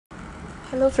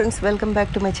Hello friends, welcome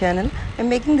back to my channel. I'm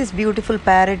making this beautiful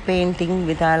parrot painting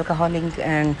with alcohol ink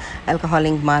and alcohol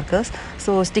ink markers.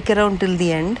 So stick around till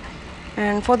the end.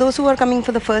 And for those who are coming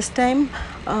for the first time,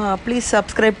 please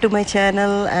subscribe to my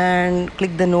channel and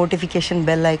click the notification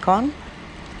bell icon.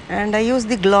 And I use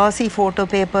the glossy photo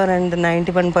paper and the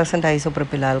 91%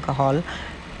 isopropyl alcohol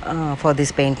for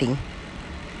this painting.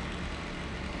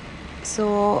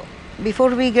 So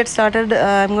before we get started,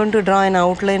 I'm going to draw an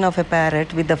outline of a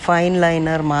parrot with a fine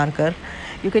liner marker.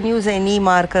 You can use any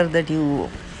marker that you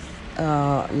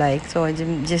like. So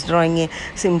I'm just drawing a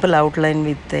simple outline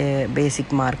with a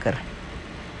basic marker.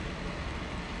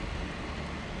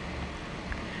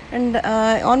 And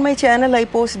on my channel I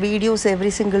post videos every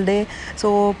single day,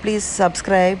 so please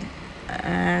subscribe,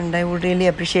 and I would really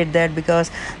appreciate that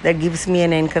because that gives me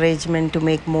an encouragement to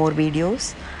make more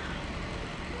videos.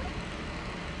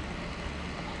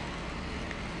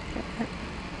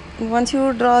 Once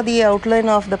you draw the outline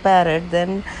of the parrot,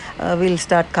 then we'll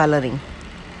start coloring.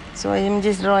 So I am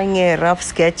just drawing a rough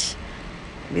sketch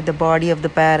with the body of the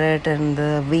parrot and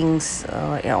the wings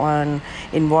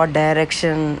in what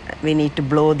direction we need to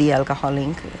blow the alcohol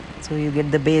ink. So you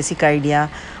get the basic idea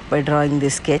by drawing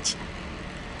this sketch.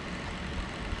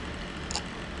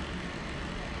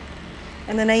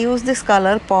 And then I use this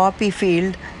color poppy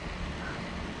field.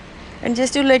 And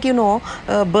just to let you know,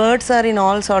 birds are in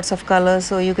all sorts of colors,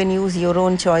 so you can use your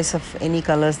own choice of any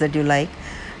colors that you like.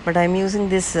 But I'm using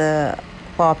this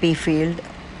poppy field,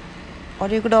 or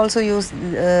you could also use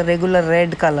regular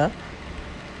red color.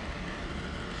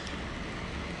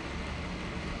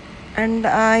 And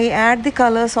I add the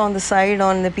colors on the side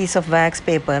on the piece of wax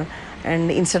paper, and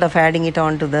instead of adding it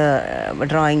onto the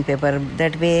drawing paper,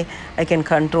 that way I can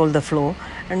control the flow.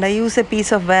 And I use a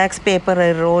piece of wax paper,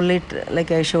 I roll it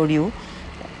like I showed you,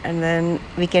 and then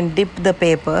we can dip the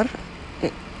paper.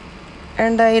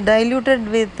 And I diluted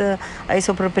with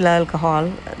isopropyl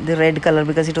alcohol, the red color,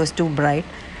 because it was too bright.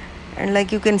 And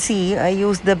like you can see, I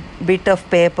used the bit of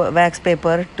paper, wax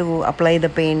paper, to apply the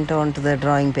paint onto the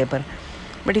drawing paper.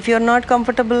 But if you're not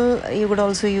comfortable, you could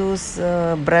also use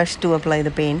brush to apply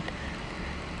the paint.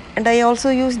 And I also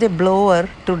used a blower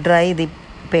to dry the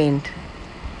paint.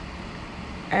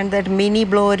 And that mini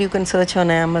blower you can search on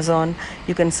Amazon.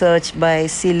 You can search by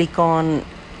silicone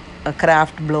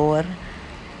craft blower.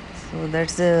 So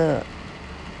that's the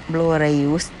blower I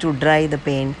used to dry the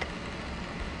paint.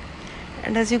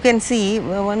 And as you can see,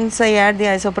 once I add the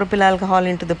isopropyl alcohol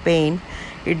into the paint,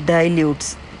 it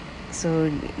dilutes. So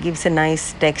it gives a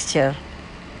nice texture,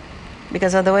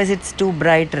 because otherwise it's too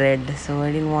bright red. So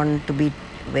I didn't want it to be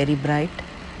very bright.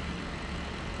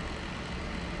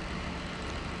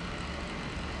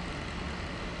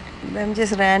 I'm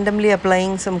just randomly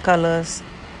applying some colors.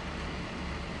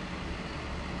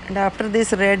 And after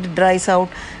this red dries out,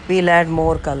 we'll add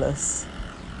more colors.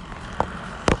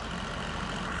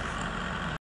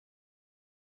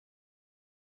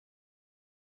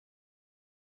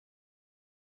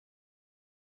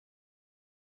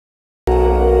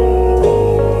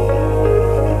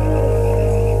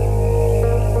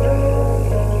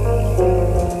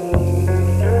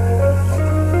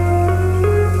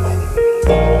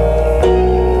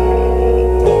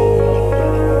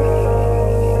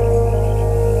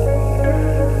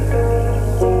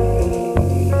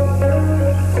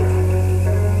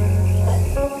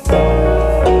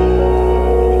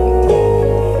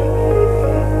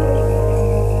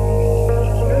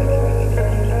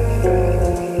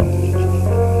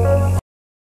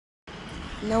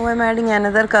 Now I'm adding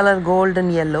another color, gold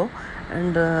and yellow,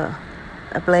 and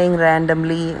applying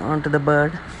randomly onto the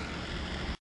bird.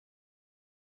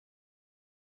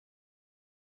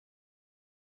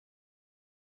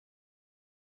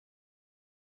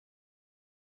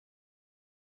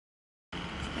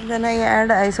 And then I add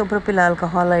isopropyl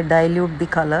alcohol, I dilute the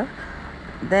color.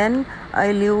 Then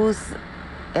I'll use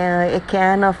a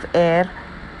can of air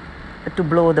to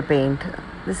blow the paint.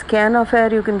 This can of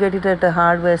air, you can get it at the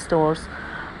hardware stores.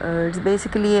 It's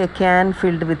basically a can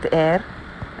filled with air,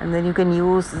 and then you can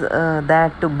use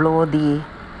that to blow the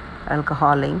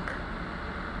alcohol ink.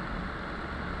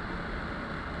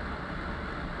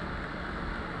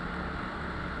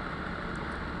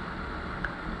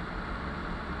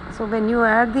 So when you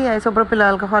add the isopropyl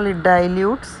alcohol, it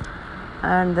dilutes,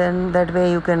 and then that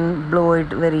way you can blow it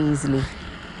very easily.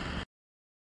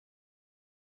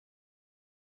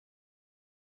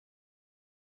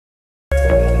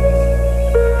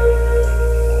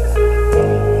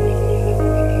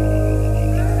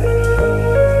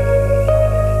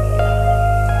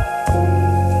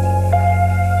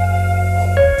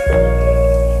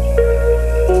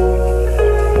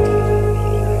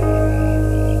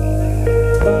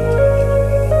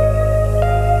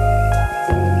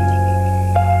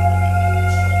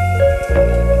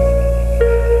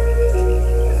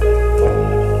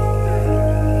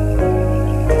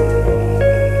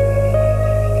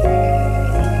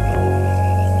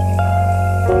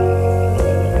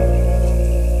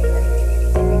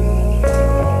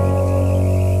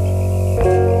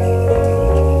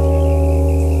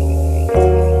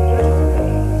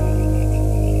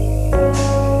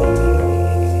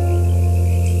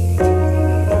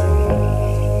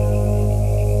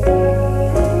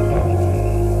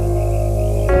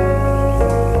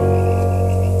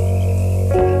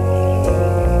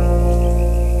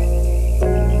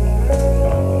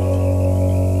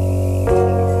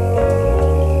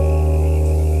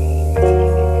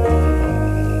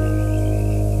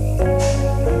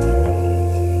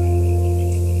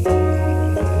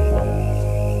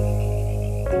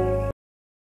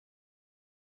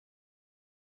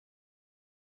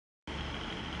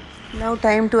 Now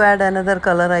time to add another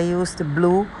color. I used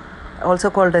blue, also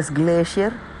called as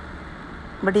glacier,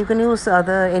 but you can use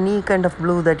other any kind of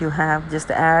blue that you have.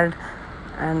 Just add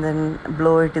and then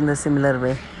blow it in the similar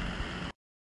way.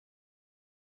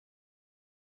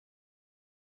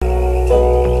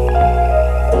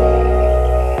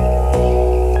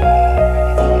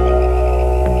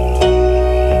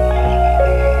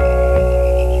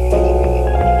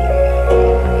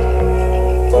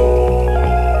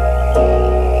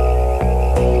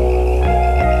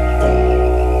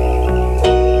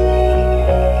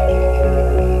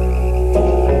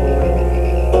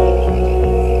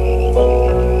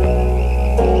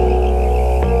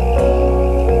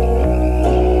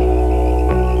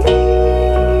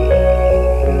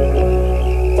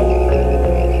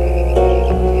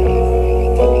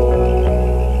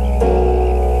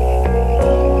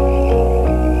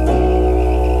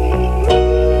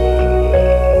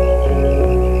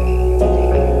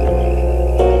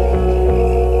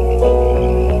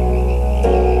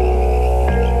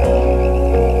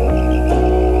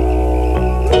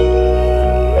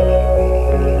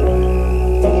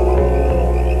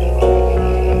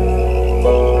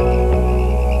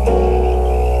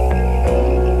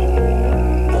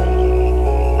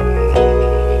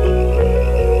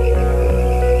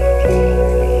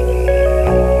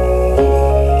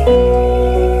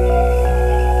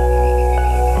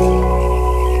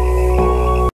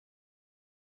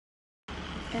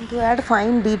 And to add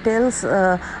fine details,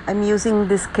 I'm using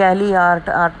this Cali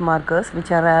art markers,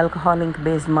 which are alcohol ink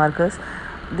based markers.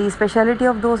 The speciality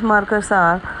of those markers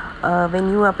are when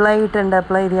you apply it and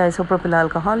apply the isopropyl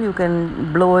alcohol, you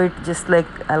can blow it just like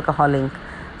alcohol ink.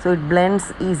 So it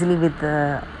blends easily with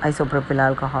isopropyl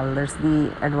alcohol. That's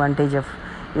the advantage of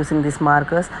using these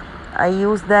markers. I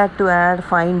use that to add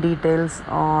fine details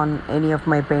on any of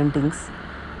my paintings.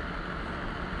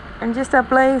 And just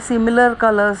apply similar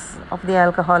colors of the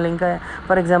alcohol ink.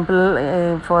 For example,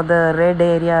 for the red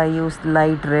area I used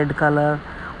light red color,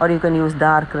 or you can use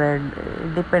dark red.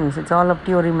 It depends, it's all up to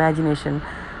your imagination,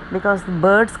 because the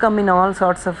birds come in all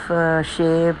sorts of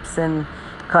shapes and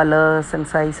colors and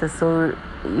sizes, so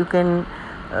you can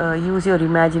use your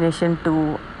imagination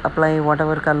to apply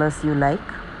whatever colors you like.